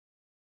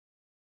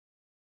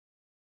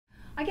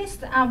I guess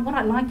what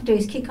I'd like to do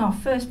is kick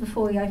off first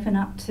before we open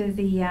up to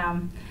the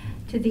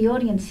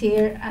audience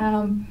here.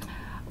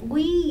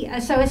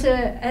 So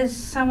as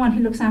someone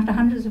who looks after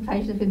hundreds of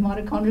patients with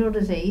mitochondrial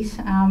disease,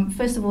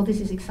 first of all, this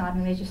is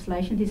exciting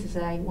legislation. This is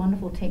a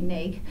wonderful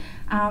technique.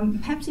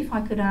 Perhaps if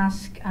I could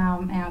ask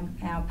our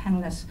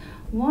panellists,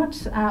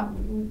 what are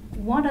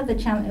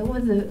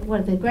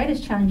the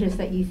greatest challenges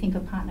that you think a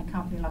partner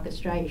company like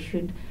Australia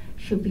should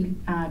be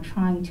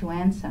trying to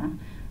answer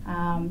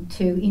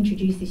to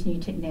introduce this new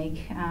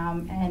technique,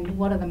 and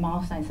what are the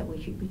milestones that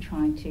we should be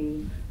trying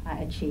to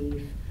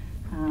achieve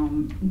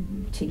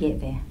to get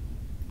there?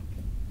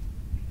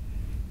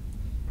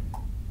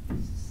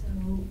 So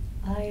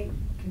I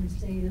can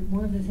say that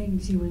one of the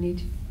things you will need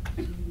to...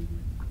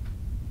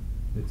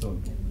 It's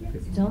on.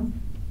 It's on?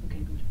 Okay,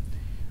 good.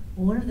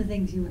 One of the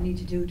things you will need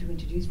to do to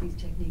introduce these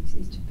techniques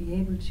is to be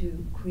able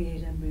to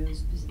create embryos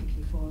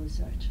specifically for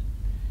research.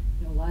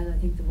 You know, while I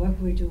think the work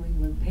we're doing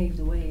will pave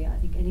the way, I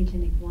think any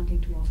clinic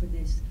wanting to offer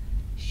this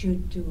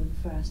should do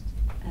it first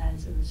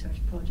as a research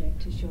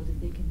project to show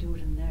that they can do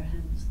it in their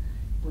hands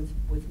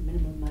with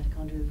minimal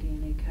mitochondrial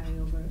DNA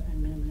carryover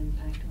and minimal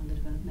impact on the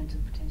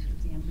developmental potential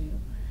of the embryo.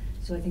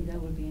 So I think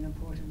that would be an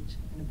important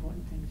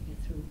thing to get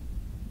through.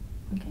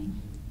 Okay,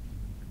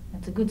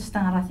 that's a good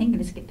start. I think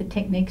let's get the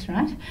techniques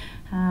right.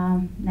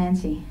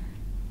 Nancy.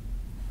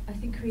 I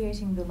think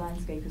creating the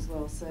landscape as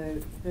well. So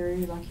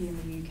very lucky in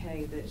the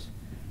UK that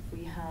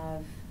we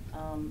have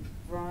a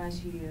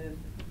variety of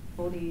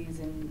bodies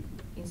and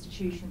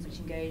institutions which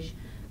engage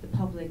the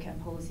public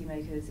and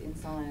policymakers in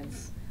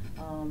science.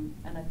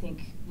 And I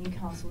think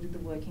Newcastle did the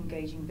work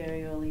engaging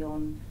very early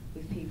on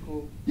with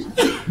people.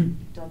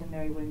 Doug and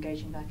Mary were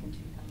engaging back in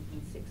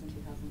 2006 and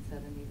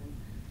 2007 even,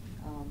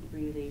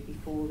 really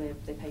before their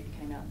paper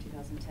came out in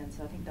 2010.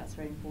 So I think that's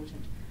very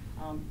important.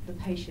 The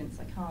patients,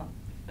 I can't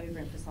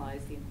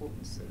overemphasize the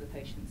importance of the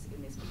patients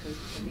in this, because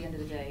at the end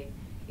of the day,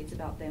 it's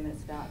about them, and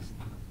it's about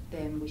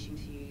them wishing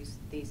to use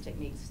these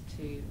techniques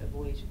to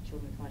avoid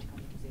children with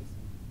mitochondrial disease.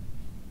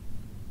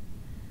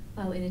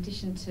 Well, in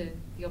addition to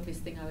the obvious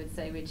thing I would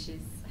say, which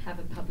is have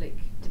a public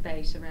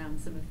debate around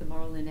some of the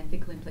moral and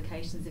ethical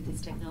implications of this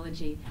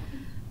technology,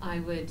 I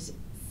would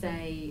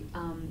say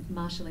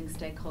marshalling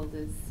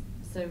stakeholders,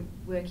 so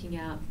working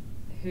out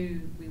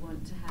who we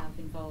want to have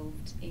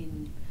involved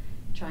in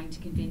trying to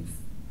convince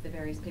the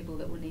various people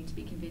that will need to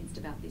be convinced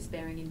about this,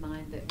 bearing in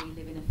mind that we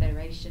live in a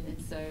federation,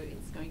 and so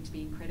it's going to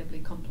be incredibly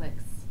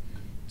complex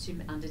to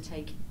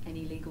undertake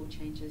any legal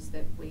changes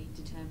that we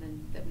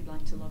determine that we'd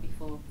like to lobby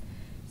for.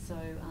 So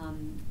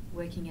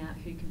working out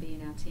who can be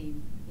in our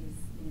team is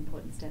an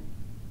important step.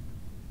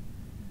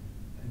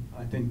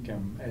 I think,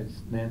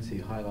 as Nancy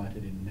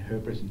highlighted in her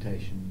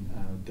presentation,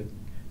 the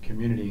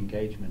community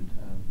engagement,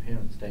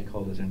 parent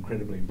stakeholders are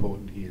incredibly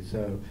important here.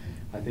 So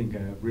I think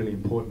a really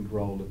important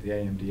role that the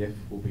AMDF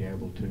will be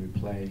able to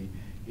play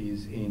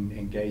is in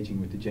engaging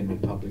with the general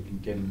public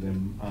and getting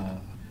them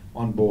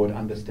on board,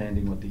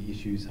 understanding what the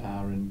issues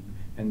are, and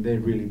they're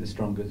really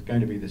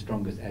going to be the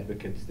strongest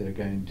advocates that are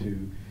going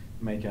to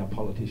make our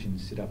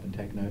politicians sit up and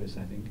take notice,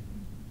 I think.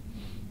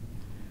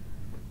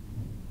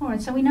 All right,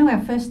 so we know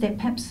our first step.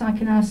 Perhaps I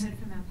can ask...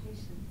 From our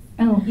patients.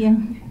 Oh, yeah.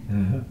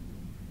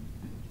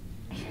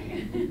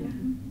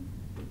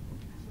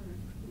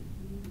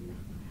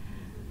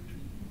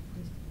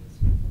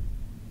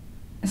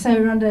 So,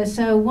 Rhonda,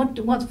 so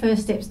what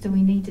first steps do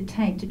we need to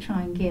take to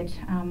try and get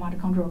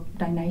mitochondrial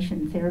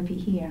donation therapy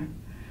here?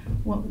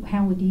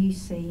 How would you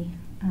see...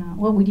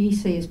 what would you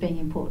see as being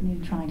important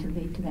in trying to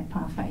lead to that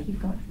pathway? You've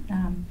got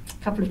a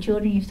couple of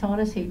children, you've told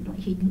us,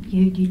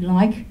 you'd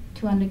like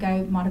to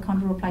undergo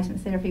mitochondrial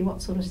replacement therapy.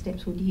 What sort of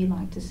steps would you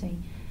like to see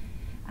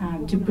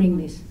to bring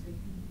this?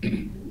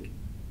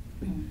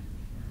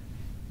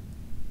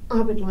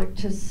 I would like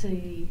to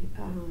see,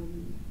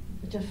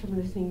 just from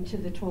listening to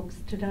the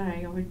talks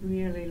today, I would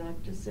really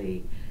like to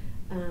see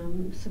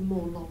some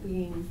more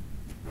lobbying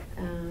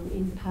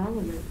in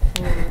Parliament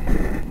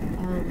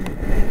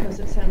because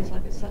it sounds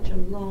like it's such a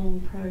long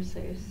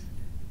process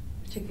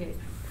to get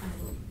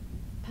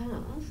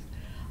passed,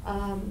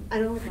 and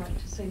I would like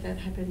to see that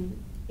happen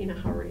in a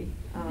hurry.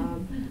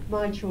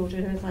 My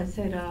children, as I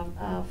said,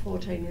 are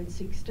 14 and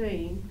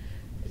 16,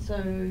 so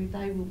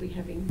they will be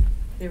having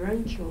their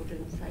own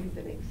children, say,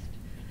 the next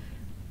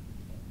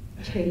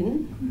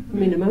 10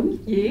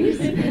 minimum years.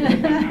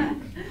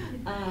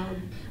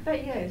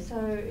 But yeah, so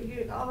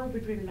I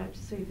would really like to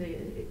see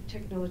the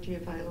technology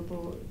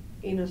available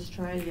in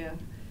Australia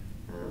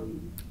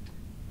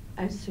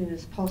as soon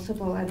as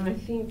possible. And I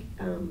think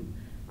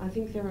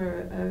there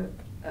are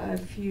a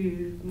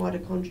few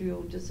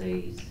mitochondrial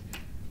disease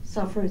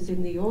sufferers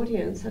in the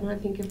audience, and I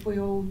think if we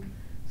all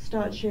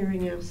start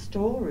sharing our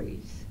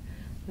stories,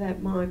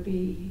 that might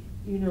be,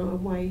 you know, a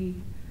way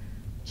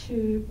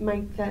to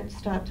make that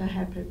start to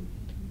happen.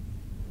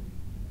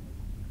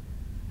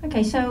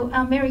 Okay, so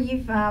Mary,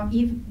 you've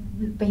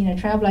been a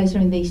trailblazer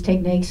in these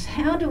techniques.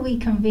 How do we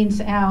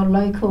convince our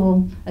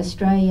local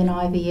Australian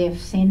IVF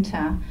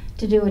centre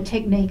to do a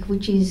technique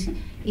which is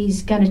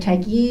going to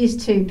take years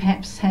to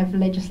perhaps have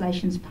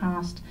legislations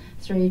passed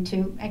through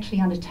to actually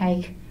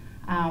undertake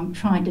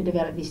trying to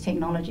develop this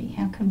technology?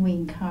 How can we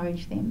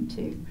encourage them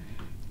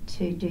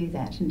to do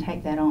that and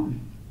take that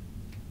on?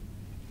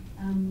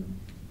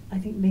 I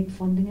think make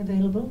funding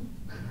available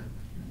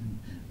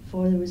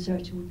for the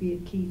research would be a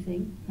key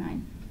thing. Right.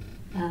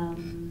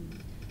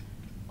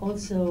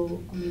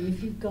 Also, I mean,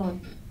 if you've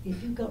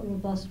got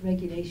robust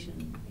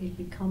regulation,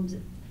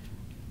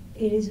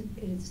 it is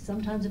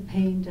sometimes a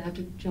pain to have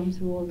to jump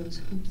through all those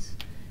hoops,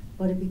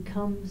 but it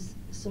becomes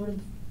sort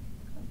of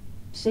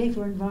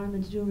safer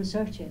environment to do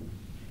research in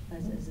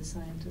as a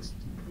scientist,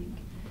 I think.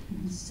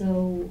 Mm-hmm.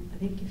 So I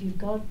think if you've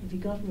got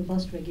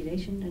robust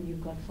regulation and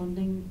you've got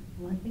funding,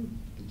 well, I think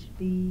it should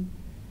be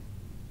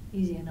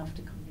easy enough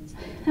to convince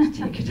them to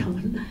take it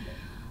on.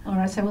 All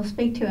right, so we'll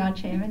speak to our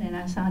chairman and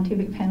our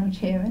scientific panel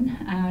chairman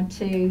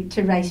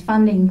to raise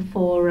funding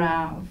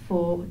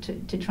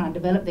to try and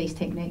develop these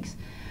techniques.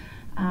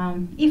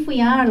 If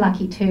we are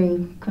lucky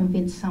to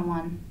convince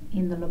someone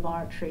in the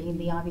laboratory, in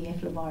the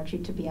IVF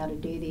laboratory, to be able to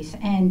do this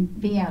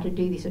and be able to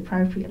do this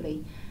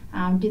appropriately,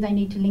 do they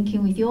need to link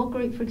in with your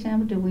group, for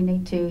example? Do we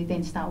need to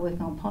then start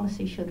working on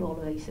policy? Should all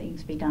of these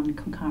things be done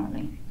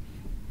concurrently?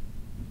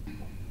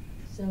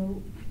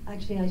 So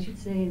actually, I should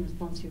say in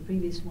response to your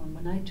previous one,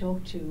 when I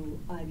talk to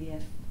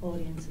IVF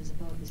audiences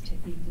about this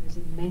technique, there is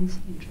immense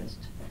interest.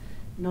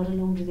 Not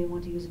alone do they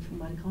want to use it for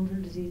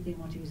mitochondrial disease, they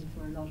want to use it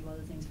for a lot of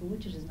other things for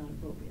which it is not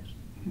appropriate.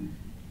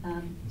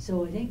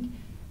 So I think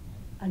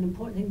an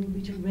important thing would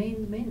be to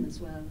rein them in as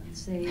well and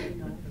say, you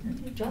know,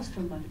 just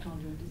for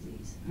mitochondrial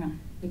disease.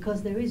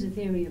 Because there is a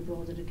theory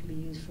abroad that it can be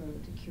used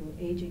to cure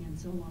aging and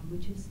so on,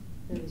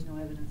 there is no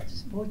evidence to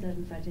support that.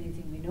 In fact,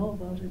 anything we know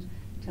about it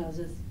tells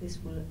us this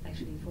will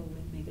actually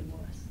make it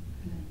worse.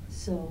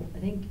 So I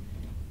think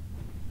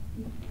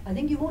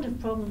you won't have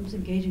problems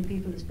engaging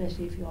people,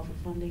 especially if you offer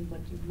funding,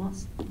 but you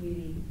must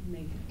really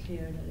make it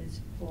clear that it's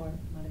for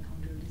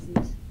mitochondrial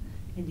disease.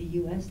 In the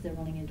US, they're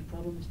running into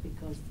problems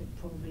because they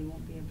probably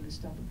won't be able to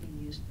stop it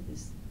being used for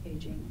this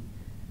aging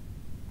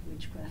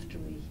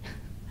witchcraftery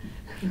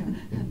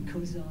that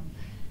goes on.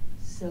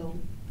 So,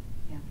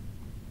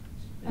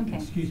 yeah. Okay.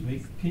 Excuse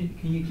me,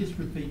 can you just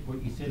repeat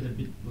what you said a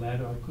bit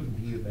louder? I couldn't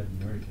hear about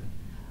America.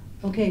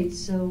 Okay,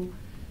 so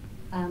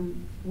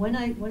when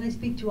I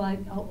speak to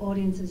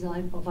audiences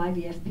of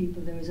IVF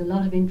people, there is a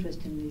lot of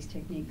interest in these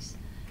techniques,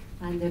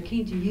 and they're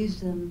keen to use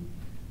them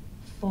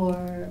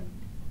for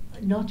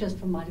not just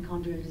for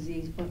mitochondrial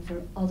disease, but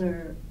for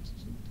other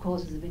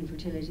causes of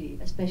infertility,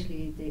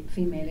 especially the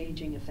female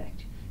aging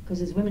effect.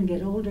 Because as women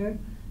get older,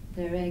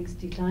 their eggs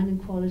decline in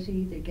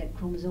quality, they get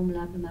chromosomal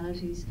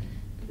abnormalities.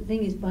 The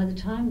thing is, by the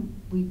time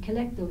we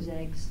collect those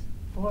eggs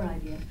for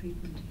IVF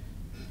treatment,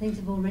 things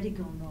have already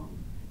gone wrong.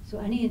 So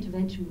any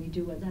intervention we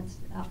do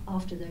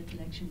after their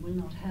collection will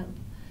not help.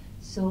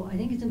 So I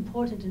think it's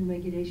important in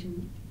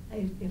regulation,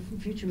 if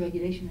future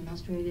regulation in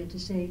Australia, to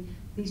say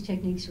these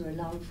techniques are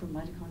allowed for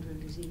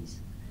mitochondrial disease,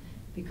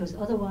 because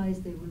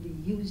otherwise they will be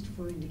used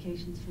for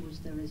indications for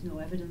which there is no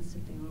evidence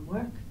that they will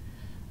work.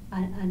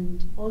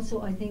 And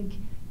also I think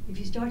if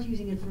you start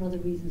using it for other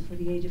reasons, for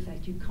the age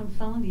effect, you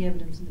confound the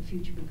evidence in the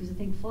future, because I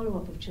think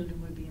follow-up of children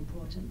will be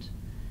important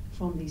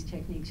from these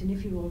techniques. And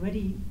if you're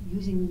already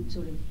using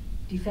sort of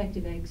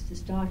defective eggs to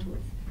start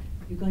with,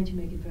 you're going to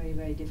make it very,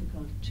 very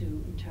difficult to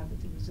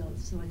interpret the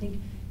results. So I think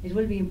it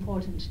will be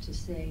important to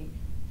say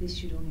this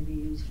should only be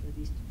used for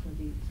these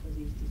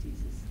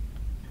diseases.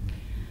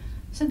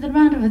 So the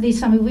demand for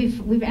this, I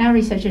mean, our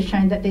research has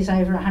shown that there's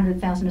over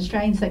 100,000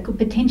 Australians that could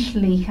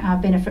potentially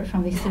benefit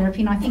from this therapy,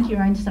 and I think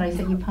your own studies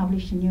that you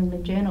published in New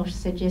England Journal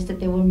suggest that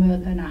there were more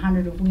than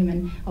 100 of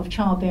women of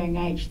childbearing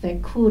age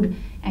that could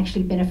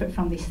actually benefit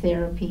from this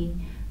therapy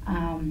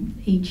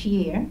each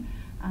year.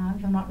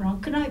 If I'm not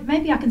wrong,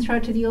 maybe I can throw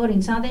it to the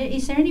audience.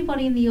 Is there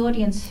anybody in the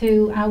audience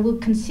who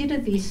would consider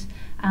this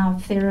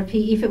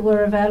therapy if it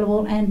were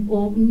available,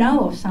 or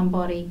know of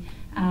somebody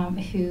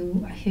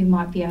who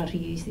might be able to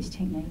use this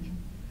technique?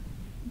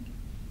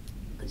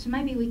 So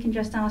maybe we can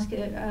just ask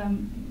whether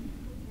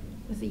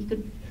you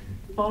could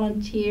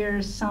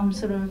volunteer some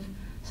sort of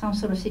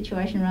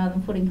situation rather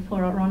than putting poor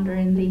Rhonda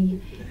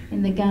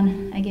in the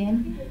gun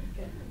again.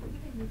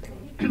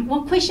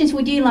 What questions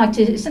would you like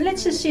to? So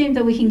let's assume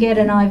that we can get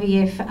an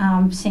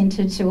IVF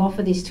centre to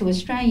offer this to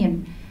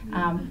Australian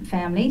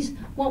families.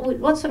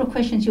 What sort of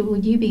questions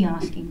would you be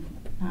asking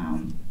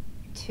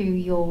to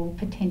your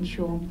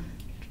potential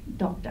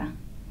doctor?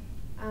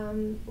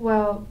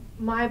 Well,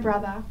 my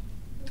brother,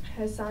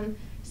 her son,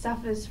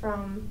 suffers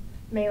from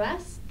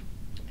MELAS,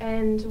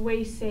 and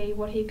we see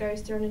what he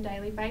goes through on a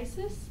daily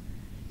basis.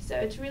 So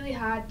it's really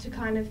hard to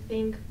kind of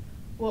think,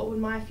 what would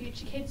my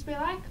future kids be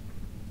like?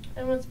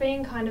 And it's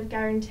being kind of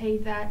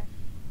guaranteed that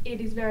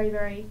it is very,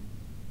 very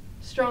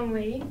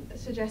strongly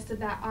suggested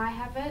that I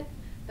have it,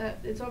 that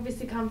it's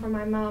obviously come from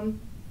my mum,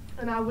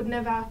 and I would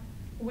never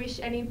wish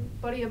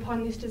anybody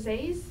upon this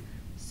disease.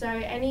 So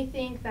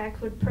anything that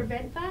could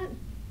prevent that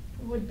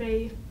would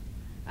be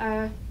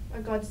a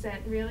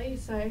godsend, really.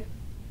 So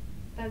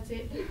that's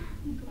it.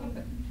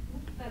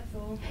 That's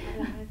all. I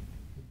don't know.